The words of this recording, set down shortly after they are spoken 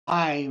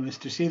Hi,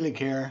 Mr. Seelig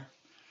here.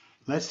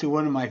 Let's do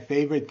one of my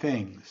favorite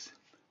things.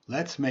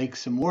 Let's make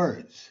some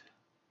words.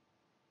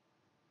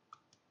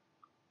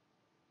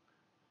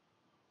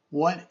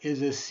 What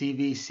is a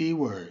CVC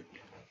word?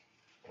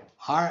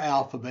 Our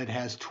alphabet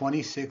has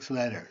 26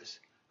 letters.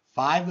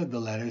 5 of the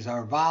letters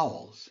are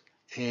vowels,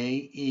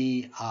 A,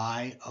 E,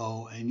 I,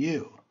 O, and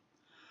U.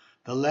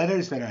 The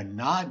letters that are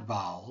not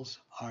vowels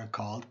are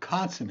called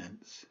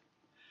consonants.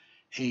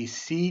 A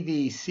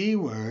CVC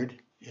word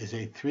is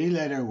a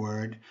 3-letter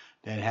word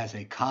that has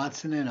a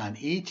consonant on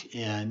each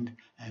end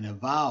and a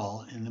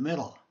vowel in the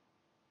middle.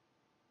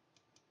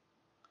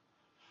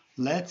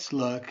 Let's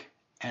look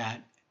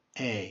at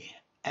A.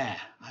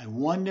 I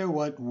wonder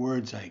what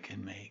words I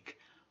can make.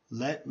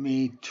 Let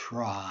me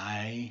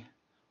try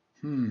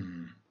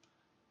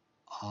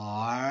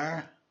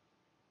R,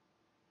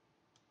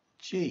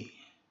 G.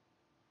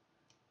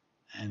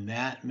 And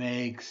that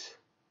makes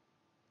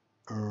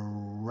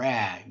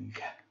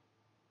rag.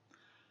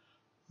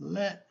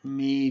 Let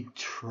me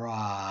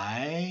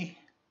try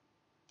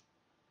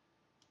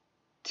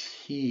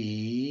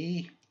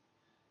T,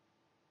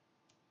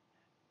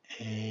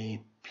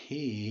 A,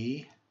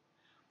 P,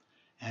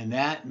 and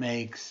that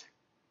makes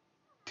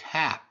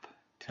tap,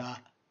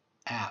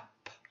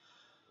 app.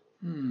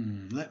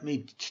 Let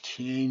me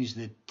change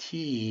the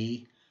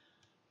T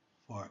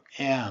for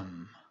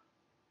M.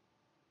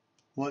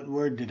 What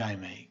word did I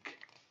make?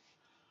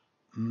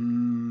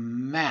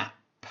 Map.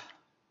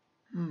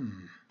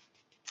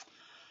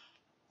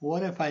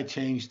 What if I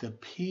change the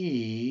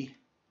P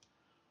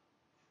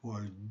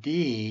for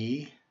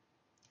D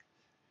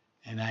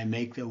and I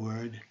make the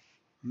word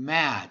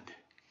mad?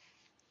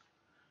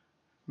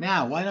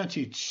 Now, why don't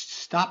you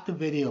stop the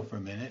video for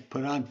a minute,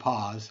 put on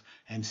pause,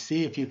 and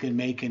see if you can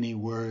make any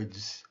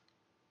words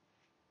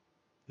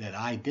that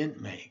I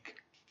didn't make.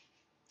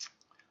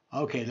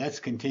 Okay, let's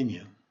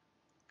continue.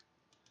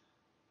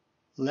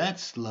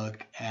 Let's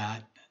look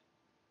at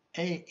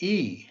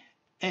E.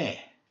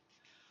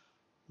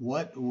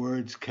 What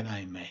words can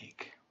I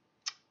make?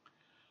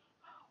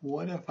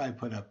 What if I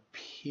put a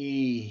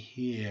P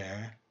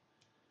here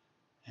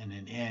and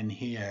an N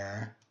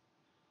here?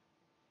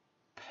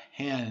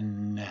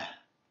 Pen.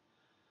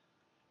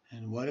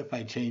 And what if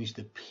I change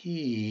the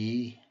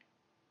P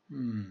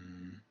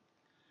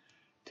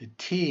to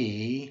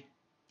T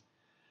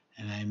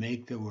and I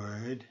make the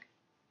word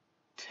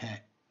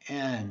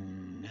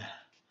N?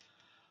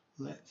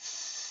 Let's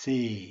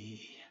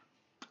see.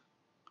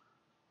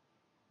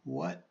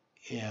 What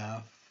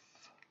if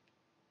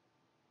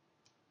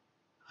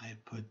I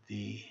put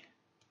the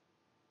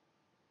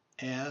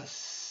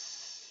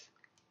S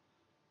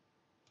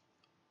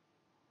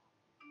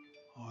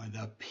or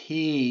the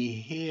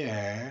P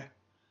here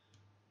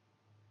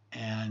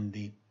and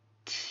the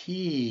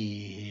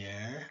T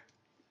here,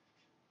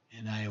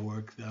 and I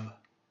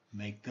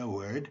make the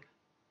word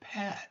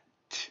pet.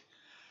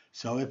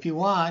 So if you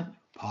want,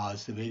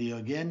 pause the video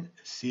again,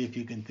 see if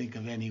you can think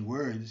of any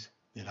words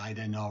that I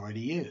didn't already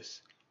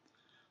use.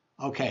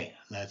 Okay,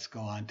 let's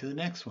go on to the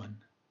next one.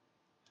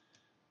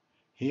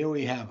 Here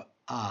we have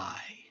I.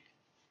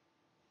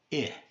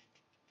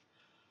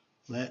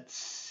 Let's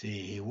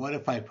see, what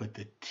if I put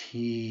the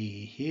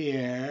T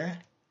here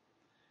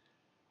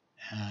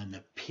and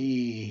the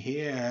P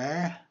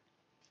here,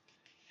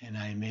 and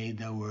I made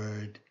the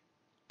word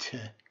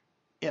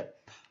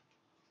ip.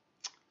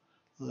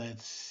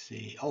 Let's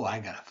see. Oh, I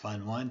got a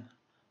fun one.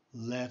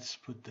 Let's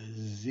put the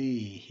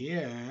Z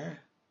here,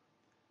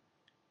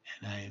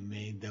 and I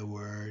made the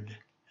word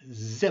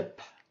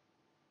zip.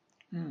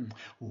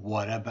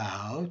 What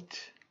about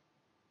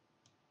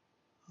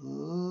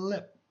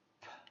lip?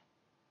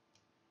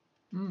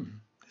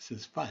 This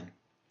is fun.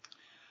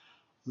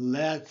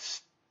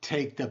 Let's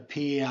take the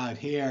P out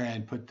here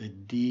and put the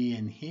D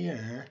in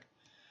here,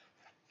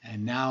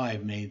 and now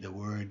I've made the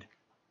word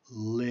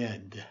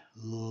lid.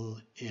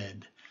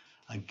 Lid.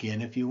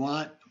 Again, if you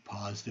want,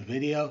 pause the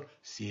video,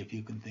 see if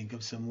you can think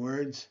of some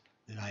words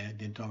that I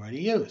didn't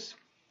already use.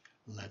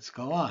 Let's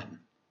go on.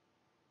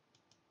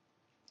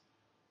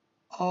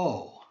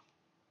 Oh,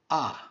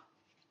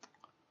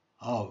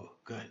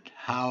 good.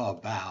 How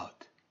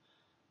about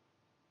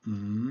p?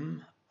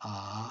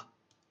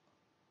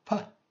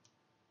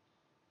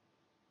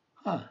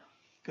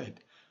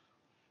 Good.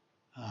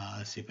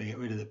 Let's see if I get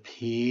rid of the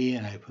P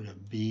and I put a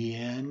B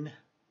in.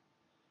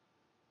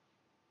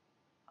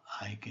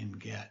 I can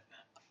get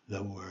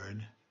the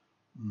word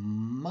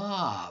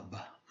mob.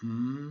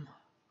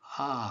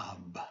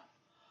 Mob.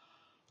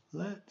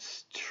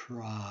 Let's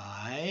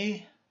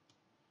try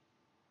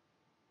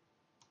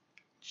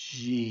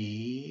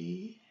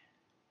G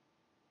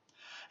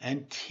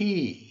and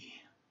T.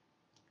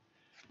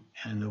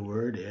 And the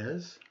word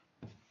is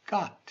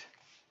got.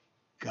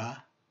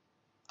 Got.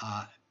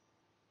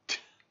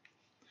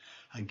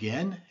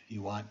 Again, if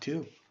you want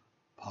to,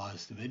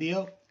 pause the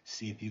video,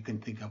 see if you can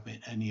think of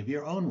any of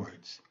your own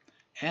words.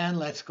 And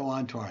let's go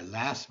on to our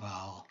last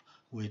vowel,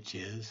 which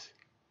is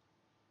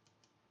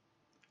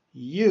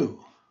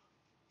U.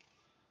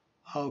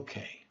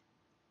 Okay.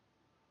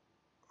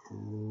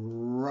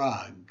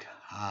 Rug.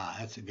 Ah,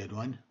 that's a good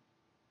one.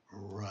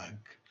 Rug.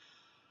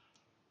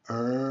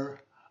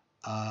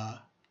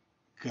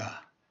 G.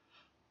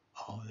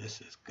 Oh,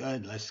 this is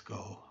good. Let's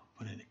go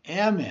put an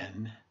M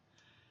in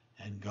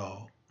and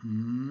go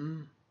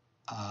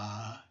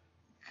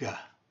G.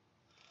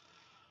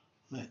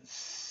 Let's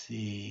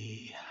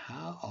see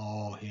how.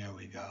 Oh, here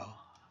we go.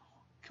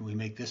 Can we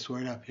make this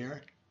word up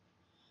here?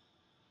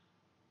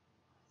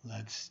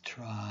 Let's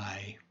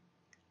try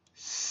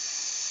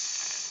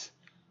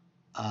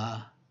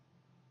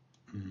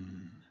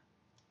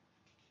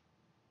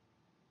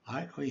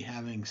Aren't we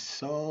having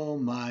so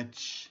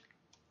much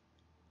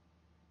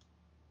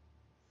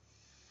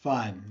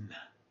fun?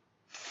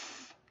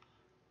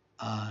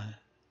 And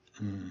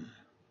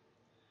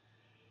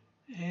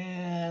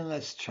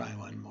let's try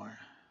one more.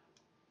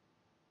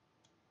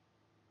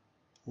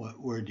 What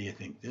word do you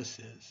think this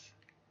is?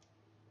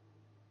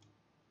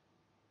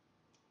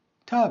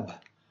 Tub.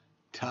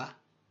 Ta,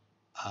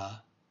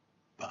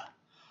 b.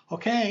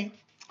 Okay,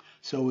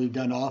 so we've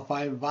done all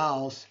 5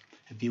 vowels.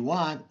 If you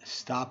want,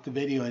 stop the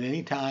video at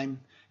any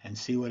time and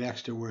see what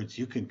extra words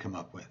you can come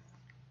up with.